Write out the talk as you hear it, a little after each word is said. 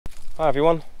Hi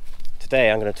everyone, today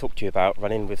I'm going to talk to you about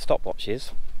running with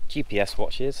stopwatches, GPS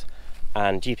watches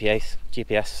and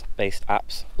GPS based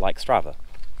apps like Strava.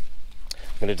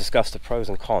 I'm going to discuss the pros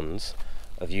and cons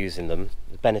of using them,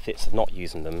 the benefits of not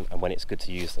using them and when it's good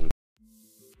to use them.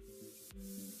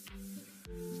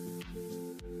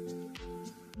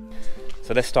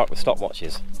 So let's start with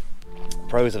stopwatches.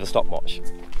 Pros of a stopwatch.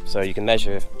 So you can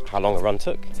measure how long a run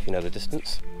took if you know the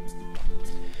distance.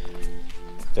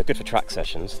 They're good for track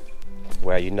sessions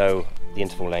where you know the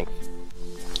interval length,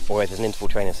 or if there's an interval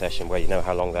training session where you know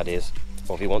how long that is,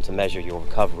 or if you want to measure your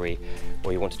recovery,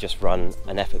 or you want to just run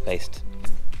an effort based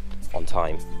on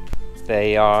time.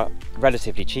 They are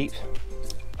relatively cheap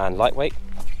and lightweight,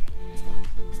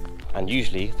 and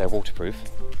usually they're waterproof.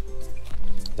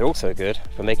 They're also good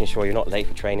for making sure you're not late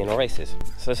for training or races.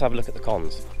 So let's have a look at the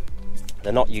cons.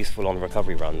 They're not useful on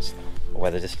recovery runs or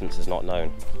where the distance is not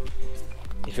known.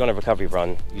 If you're on a recovery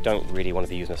run, you don't really want to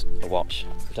be using a watch.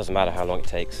 It doesn't matter how long it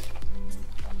takes.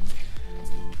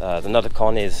 Another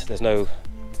con is there's no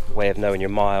way of knowing your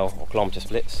mile or kilometre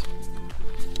splits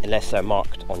unless they're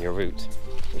marked on your route,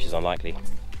 which is unlikely.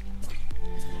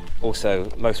 Also,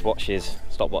 most watches,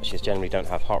 stopwatches, generally don't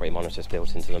have heart rate monitors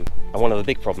built into them. And one of the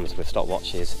big problems with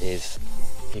stopwatches is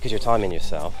because you're timing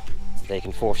yourself, they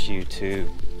can force you to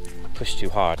push too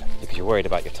hard because you're worried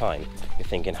about your time. You're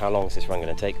thinking, how long is this run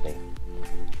going to take me?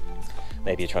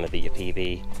 Maybe you're trying to beat your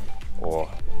PB or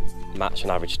match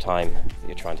an average time that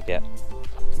you're trying to get,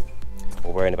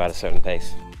 or worrying about a certain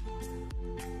pace.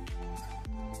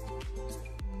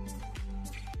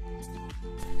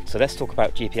 So let's talk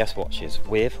about GPS watches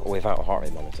with or without a heart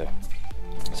rate monitor.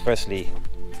 So firstly,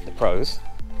 the pros.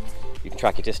 You can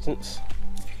track your distance,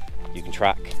 you can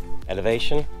track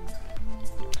elevation,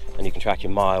 and you can track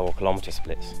your mile or kilometre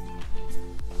splits.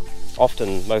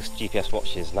 Often, most GPS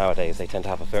watches nowadays, they tend to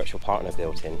have a virtual partner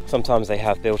built in. Sometimes they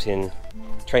have built-in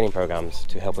training programs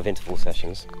to help with interval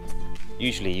sessions.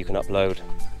 Usually you can upload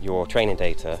your training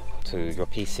data to your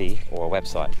PC or a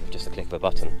website with just a click of a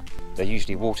button. They're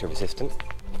usually water resistant,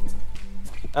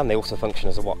 and they also function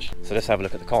as a watch. So let's have a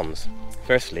look at the cons.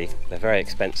 Firstly, they're very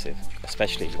expensive,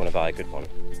 especially if you want to buy a good one.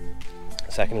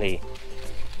 Secondly,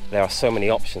 there are so many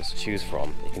options to choose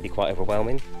from, it can be quite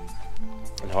overwhelming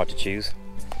and hard to choose.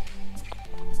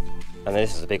 And then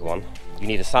this is a big one. You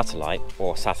need a satellite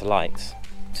or satellites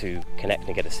to connect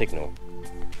and get a signal.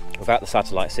 Without the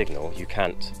satellite signal, you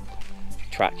can't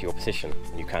track your position,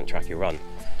 you can't track your run.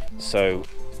 So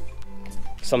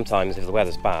sometimes if the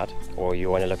weather's bad, or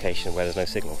you're in a location where there's no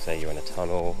signal, say you're in a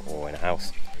tunnel or in a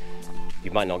house,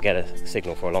 you might not get a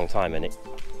signal for a long time, and it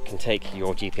can take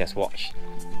your GPS watch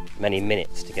many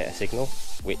minutes to get a signal,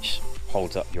 which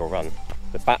holds up your run.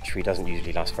 The battery doesn't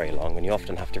usually last very long, and you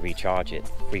often have to recharge it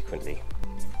frequently.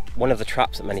 One of the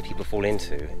traps that many people fall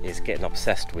into is getting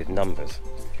obsessed with numbers.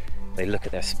 They look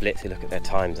at their splits, they look at their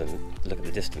times and look at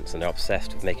the distance, and they're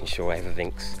obsessed with making sure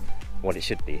everything's what it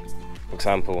should be. For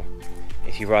example,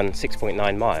 if you run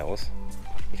 6.9 miles,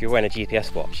 if you're wearing a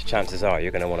GPS watch, chances are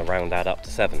you're going to want to round that up to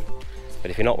 7.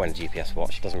 But if you're not wearing a GPS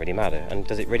watch, it doesn't really matter. And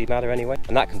does it really matter anyway?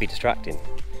 And that can be distracting.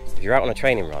 If you're out on a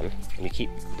training run and you keep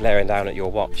glaring down at your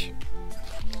watch,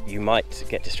 you might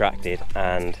get distracted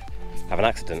and have an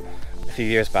accident. A few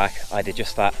years back I did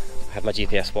just that. I had my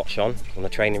GPS watch on a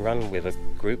training run with a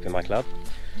group in my club,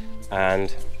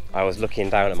 and I was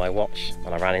looking down at my watch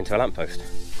and I ran into a lamppost.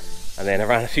 And then I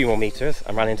ran a few more meters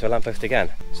and ran into a lamppost again.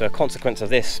 So a consequence of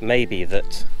this may be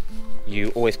that you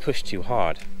always push too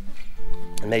hard,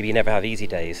 and maybe you never have easy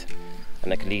days,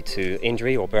 and that could lead to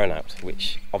injury or burnout,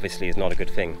 which obviously is not a good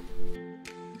thing.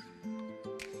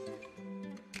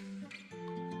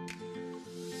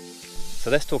 So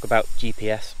let's talk about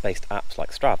GPS-based apps like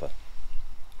Strava.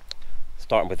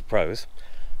 Starting with the pros.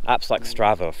 Apps like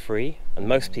Strava are free, and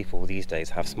most people these days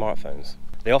have smartphones.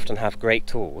 They often have great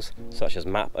tools such as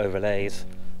map overlays,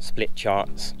 split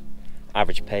charts,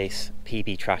 average pace,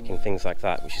 PB tracking, things like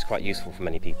that, which is quite useful for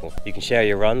many people. You can share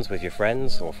your runs with your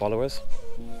friends or followers,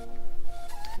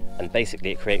 and basically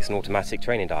it creates an automatic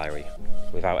training diary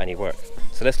without any work.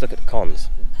 So let's look at the cons.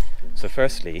 So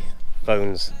firstly,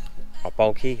 phones are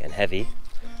bulky and heavy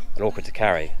and awkward to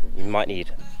carry. You might need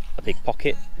a big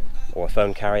pocket or a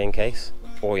phone carrying case,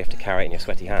 or you have to carry it in your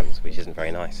sweaty hands, which isn't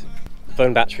very nice.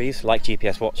 Phone batteries, like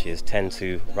GPS watches, tend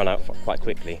to run out quite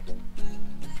quickly,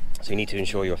 so you need to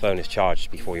ensure your phone is charged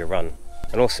before your run.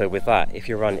 And also with that, if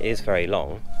your run is very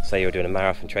long, say you're doing a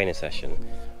marathon training session,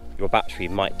 your battery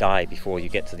might die before you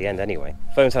get to the end anyway.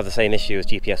 Phones have the same issue as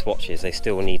GPS watches, they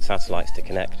still need satellites to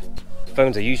connect.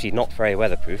 Phones are usually not very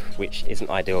weatherproof, which isn't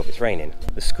ideal if it's raining.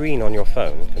 The screen on your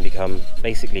phone can become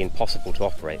basically impossible to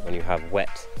operate when you have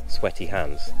wet, sweaty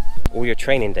hands. all your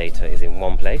training data is in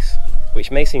one place,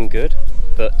 which may seem good,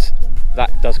 but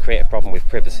that does create a problem with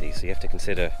privacy, so you have to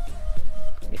consider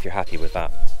if you're happy with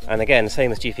that. And again,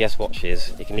 same as GPS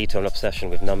watches, it can lead to an obsession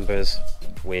with numbers,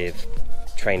 with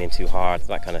training too hard,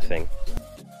 that kind of thing.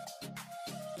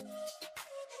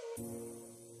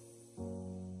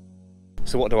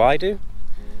 So what do?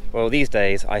 Well, these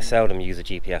days I seldom use a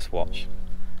GPS watch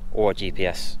or a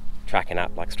GPS tracking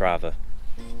app like Strava.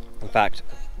 In fact,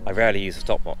 I rarely use a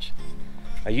stopwatch.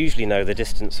 I usually know the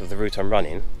distance of the route I'm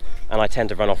running, and I tend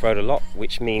to run off-road a lot,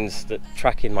 which means that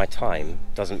tracking my time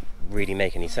doesn't really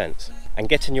make any sense. And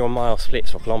getting your mile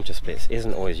splits or kilometre splits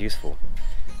isn't always useful.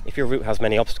 If your route has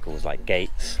many obstacles like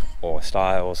gates or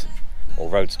stiles or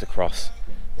roads to cross,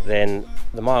 then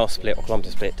the mile split or kilometre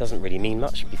split doesn't really mean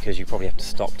much because you probably have to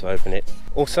stop to open it.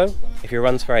 Also, if your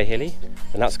run's very hilly,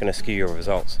 then that's going to skew your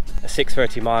results. A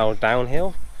 6:30 mile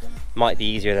downhill might be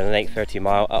easier than an 8:30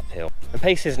 mile uphill. And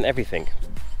pace isn't everything.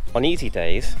 On easy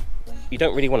days, you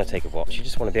don't really want to take a watch, you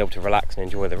just want to be able to relax and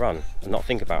enjoy the run and not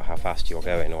think about how fast you're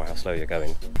going or how slow you're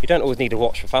going. You don't always need a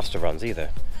watch for faster runs either.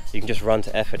 You can just run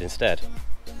to effort instead.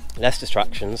 Less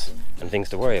distractions and things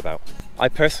to worry about. I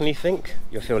personally think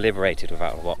you'll feel liberated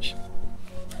without a watch.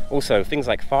 Also, things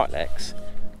like fartleks,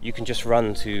 you can just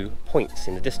run to points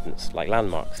in the distance, like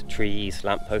landmarks, trees,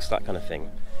 lampposts, that kind of thing,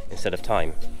 instead of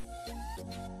time.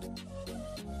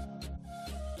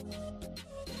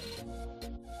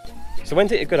 So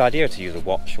when's it a good idea to use a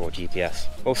watch or GPS?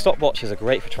 Well, stopwatches are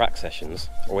great for track sessions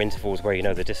or intervals where you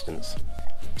know the distance.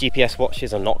 GPS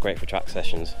watches are not great for track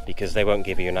sessions because they won't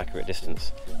give you an accurate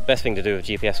distance. The best thing to do with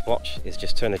a GPS watch is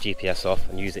just turn the GPS off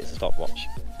and use it as a stopwatch.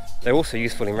 They're also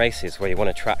useful in races where you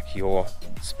want to track your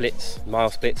splits,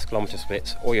 mile splits, kilometre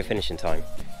splits, or your finishing time.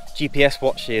 GPS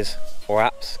watches or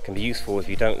apps can be useful if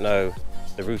you don't know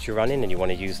the route you're running and you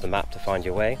want to use the map to find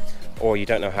your way, or you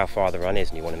don't know how far the run is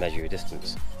and you want to measure your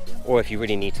distance, or if you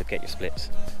really need to get your splits.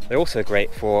 They're also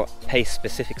great for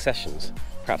pace-specific sessions,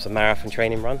 perhaps a marathon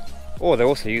training run, or they're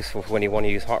also useful for when you want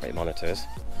to use heart rate monitors.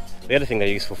 The other thing they're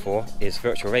useful for is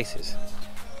virtual races,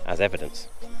 as evidence.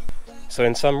 So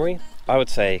in summary, I would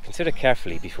say consider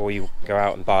carefully before you go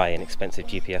out and buy an expensive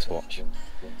GPS watch.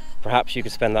 Perhaps you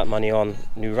could spend that money on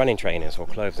new running trainers or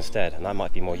clothes instead, and that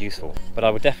might be more useful. But I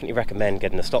would definitely recommend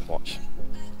getting a stopwatch.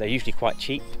 They're usually quite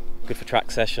cheap, good for track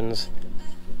sessions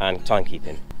and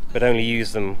timekeeping, but only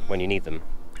use them when you need them.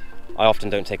 I often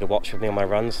don't take a watch with me on my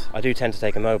runs. I do tend to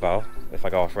take a mobile if I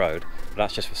go off-road, but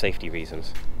that's just for safety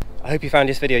reasons. I hope you found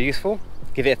this video useful.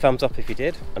 Give it a thumbs up if you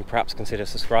did, and perhaps consider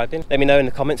subscribing. Let me know in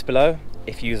the comments below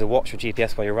if you use a watch or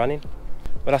GPS while you're running.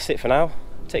 But that's it for now.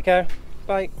 Take care.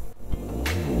 Bye.